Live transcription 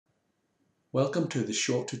Welcome to this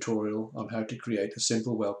short tutorial on how to create a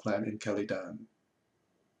simple well plan in KellyDown.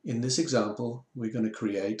 In this example, we're going to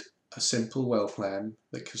create a simple well plan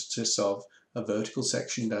that consists of a vertical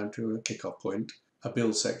section down to a kickoff point, a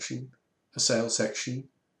build section, a sail section,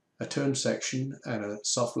 a turn section and a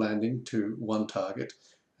soft landing to one target,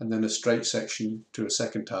 and then a straight section to a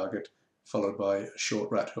second target, followed by a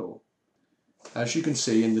short rat hole. As you can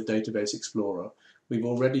see in the Database Explorer, we've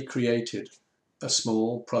already created a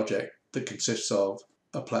small project that consists of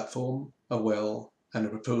a platform, a well, and a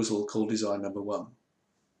proposal called Design Number 1.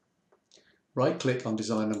 Right-click on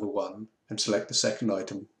Design Number 1 and select the second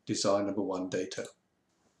item, Design Number 1 Data.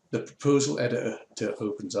 The proposal editor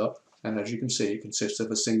opens up, and as you can see, it consists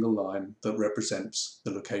of a single line that represents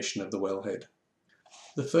the location of the wellhead.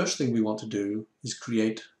 The first thing we want to do is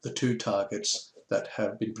create the two targets that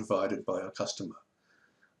have been provided by our customer.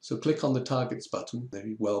 So click on the Targets button,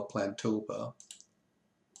 the Well Plan toolbar,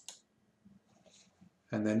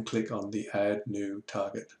 and then click on the Add New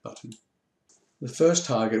Target button. The first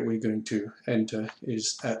target we're going to enter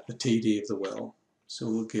is at the TD of the well. So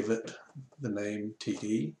we'll give it the name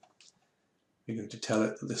TD. We're going to tell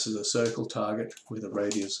it that this is a circle target with a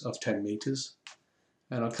radius of 10 meters.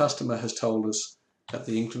 And our customer has told us that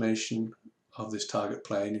the inclination of this target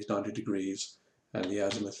plane is 90 degrees and the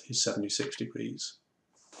azimuth is 76 degrees.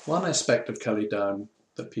 One aspect of KellyDown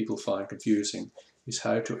that people find confusing is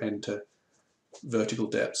how to enter vertical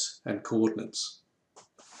depths and coordinates.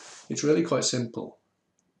 It's really quite simple.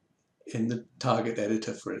 In the target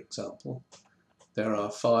editor, for example, there are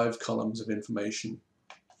 5 columns of information.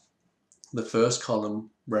 The first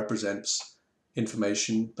column represents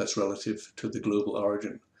information that's relative to the global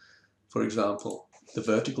origin. For example, the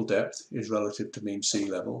vertical depth is relative to mean sea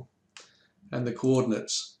level, and the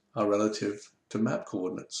coordinates are relative to map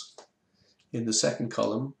coordinates. In the second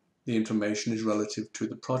column, the information is relative to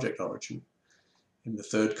the project origin. In the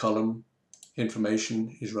third column,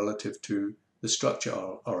 information is relative to the structure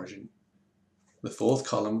origin. The fourth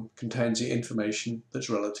column contains the information that's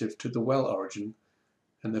relative to the well origin,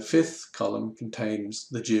 and the fifth column contains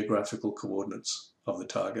the geographical coordinates of the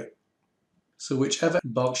target. So whichever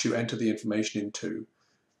box you enter the information into,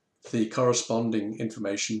 the corresponding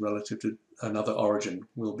information relative to another origin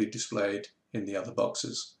will be displayed in the other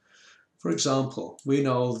boxes. For example, we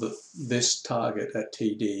know that this target at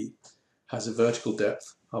TD has a vertical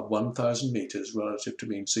depth of 1,000 meters relative to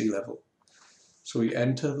mean sea level. So we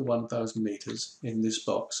enter the 1,000 meters in this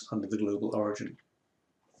box under the global origin.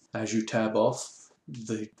 As you tab off,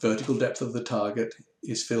 the vertical depth of the target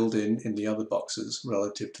is filled in the other boxes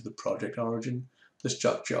relative to the project origin, the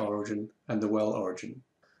structure origin, and the well origin.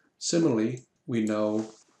 Similarly, we know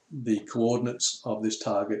the coordinates of this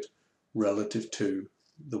target relative to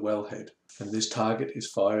the wellhead. And this target is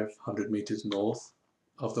 500 meters north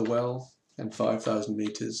of the well and 5,000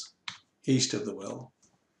 meters east of the well.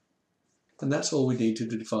 And that's all we need to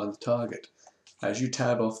define the target. As you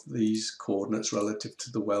tab off these coordinates relative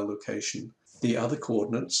to the well location, the other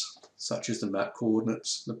coordinates, such as the map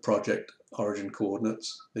coordinates, the project origin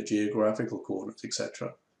coordinates, the geographical coordinates,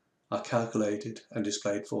 etc., are calculated and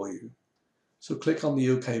displayed for you. So click on the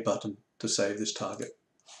OK button to save this target.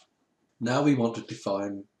 Now we want to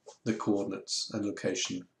define the coordinates and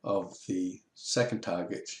location of the second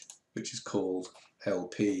target, which is called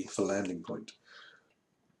LP for landing point.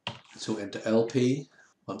 So enter LP.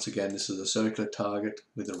 Once again, this is a circular target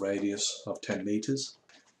with a radius of 10 meters.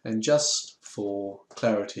 And just for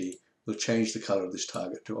clarity, we'll change the color of this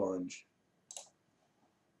target to orange.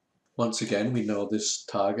 Once again, we know this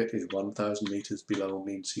target is 1,000 meters below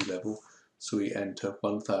mean sea level, so we enter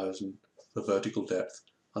 1,000 for vertical depth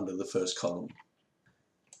under the first column.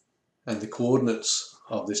 And the coordinates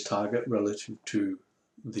of this target relative to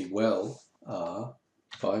the well are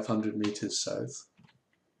 500 meters south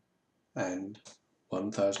and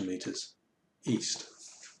 1,000 meters east.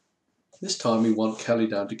 This time we want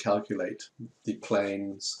KellyDown to calculate the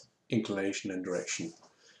plane's inclination and direction.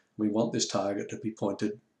 We want this target to be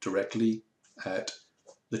pointed directly at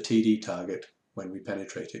the TD target when we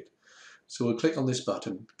penetrate it. So we'll click on this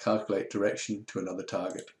button, Calculate Direction to another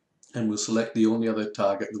target, and we'll select the only other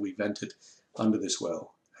target that we've entered under this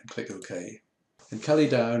well and click OK. And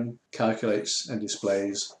KellyDown calculates and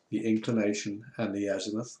displays the inclination and the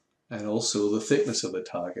azimuth, and also the thickness of the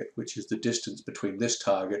target, which is the distance between this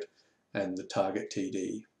target and the target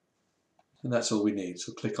TD. And that's all we need.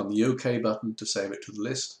 So click on the OK button to save it to the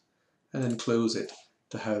list, and then close it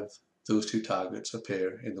to have those two targets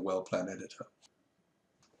appear in the well plan editor.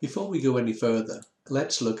 Before we go any further,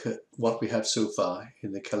 let's look at what we have so far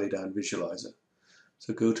in the KellyDown visualizer.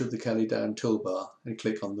 So go to the KellyDown toolbar and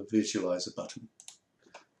click on the visualizer button.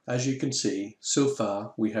 As you can see, so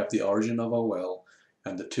far we have the origin of our well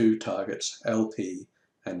and the two targets LP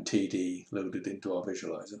and TD loaded into our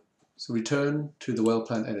visualizer. So return to the well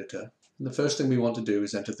plan editor, and the first thing we want to do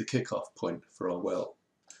is enter the kickoff point for our well.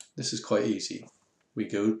 This is quite easy. We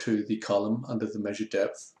go to the column under the measure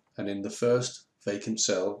depth, and in the first vacant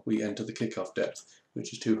cell we enter the kickoff depth,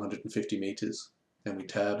 which is 250 meters. Then we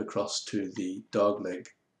tab across to the dogleg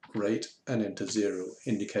rate and enter 0,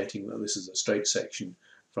 indicating that this is a straight section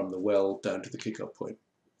from the well down to the kickoff point.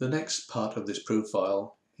 The next part of this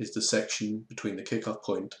profile is the section between the kickoff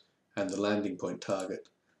point and the landing point target.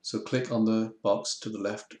 So click on the box to the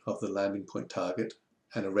left of the landing point target,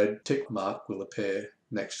 and a red tick mark will appear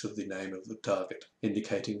next to the name of the target,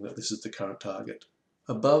 indicating that this is the current target.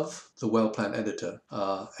 Above the well plan editor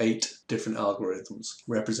are 8 different algorithms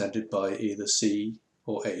represented by either C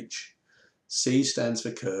or H. C stands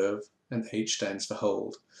for curve and H stands for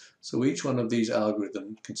hold. So each one of these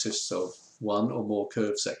algorithms consists of one or more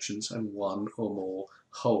curve sections and one or more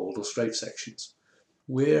hold or straight sections.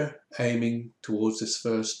 We're aiming towards this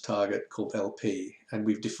first target called LP, and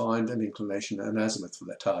we've defined an inclination and azimuth for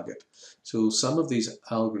that target. So some of these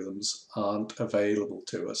algorithms aren't available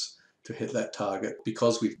to us to hit that target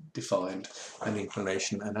because we've defined an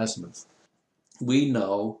inclination and azimuth. We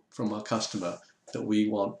know from our customer that we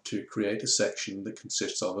want to create a section that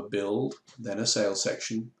consists of a build, then a sail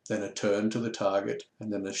section, then a turn to the target,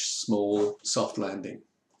 and then a small soft landing.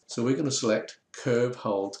 So we're going to select curve,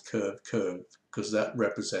 hold, curve, curve, because that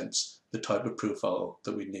represents the type of profile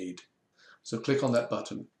that we need. So click on that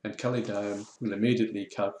button and KellyDown will immediately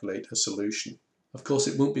calculate a solution. Of course,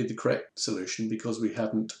 it won't be the correct solution because we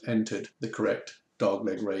haven't entered the correct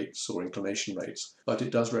dogleg rates or inclination rates, but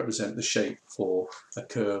it does represent the shape for a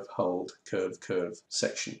curve, hold, curve, curve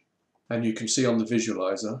section. And you can see on the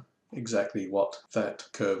visualizer exactly what that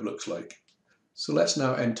curve looks like. So let's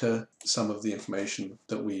now enter some of the information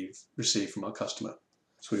that we've received from our customer.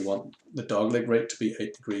 So we want the dogleg rate to be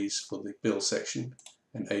 8 degrees for the build section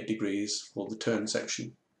and 8 degrees for the turn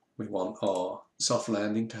section. We want our soft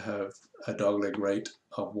landing to have a dogleg rate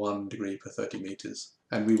of 1 degree per 30 meters.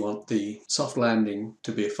 And we want the soft landing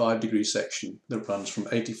to be a 5-degree section that runs from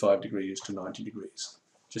 85 degrees to 90 degrees,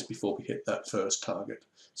 just before we hit that first target.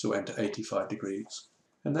 So enter 85 degrees.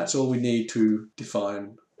 And that's all we need to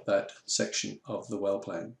define that section of the well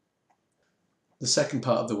plan. The second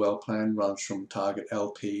part of the well plan runs from target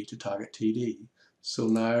LP to target TD. So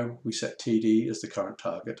now we set TD as the current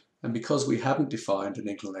target, and because we haven't defined an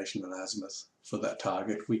inclination and azimuth for that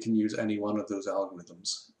target, we can use any one of those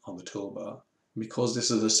algorithms on the toolbar. Because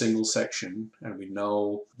this is a single section and we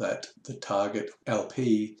know that the target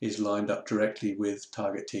LP is lined up directly with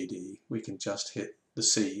target TD, we can just hit the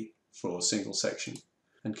C for a single section,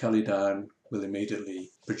 and KellyDown will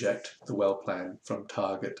immediately project the well plan from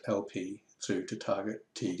target LP through to target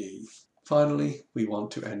TD. Finally, we want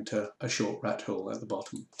to enter a short rat hole at the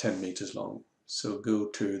bottom, 10 meters long. So go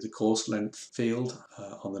to the course length field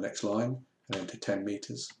on the next line and enter 10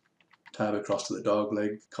 meters. Tab across to the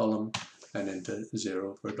dogleg column and enter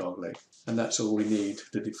 0 for a dogleg. And that's all we need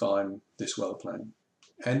to define this well plan.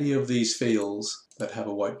 Any of these fields that have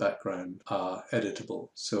a white background are editable,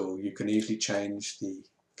 so you can easily change the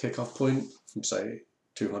kickoff point from, say,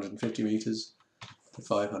 250 meters to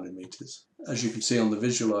 500 meters. As you can see on the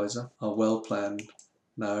visualizer, our well plan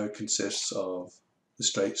now consists of the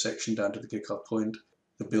straight section down to the kickoff point,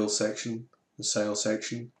 the build section, the sail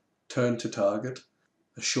section, turn to target,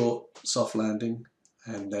 a short soft landing,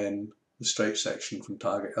 and then the straight section from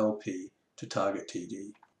target LP to target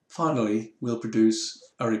TD. Finally, we'll produce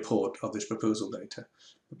a report of this proposal data.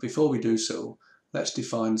 But before we do so, let's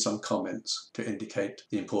define some comments to indicate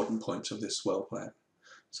the important points of this well plan.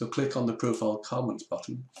 So click on the Profile Comments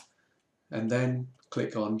button and then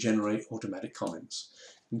click on Generate Automatic Comments.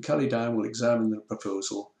 And KellyDown will examine the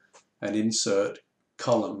proposal and insert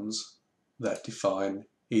columns that define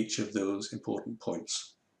each of those important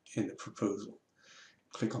points in the proposal.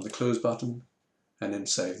 Click on the Close button and then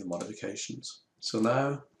save the modifications. So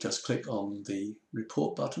now just click on the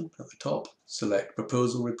Report button at the top, select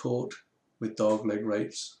Proposal Report with dogleg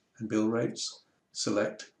rates and bill rates,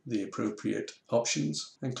 select the appropriate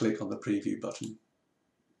options and click on the Preview button.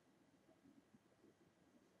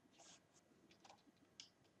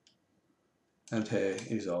 And here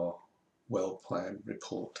is our well plan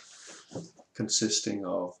report, consisting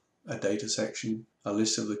of a data section, a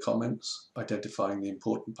list of the comments identifying the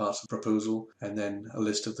important parts of the proposal, and then a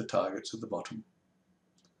list of the targets at the bottom.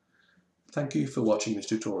 Thank you for watching this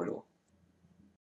tutorial.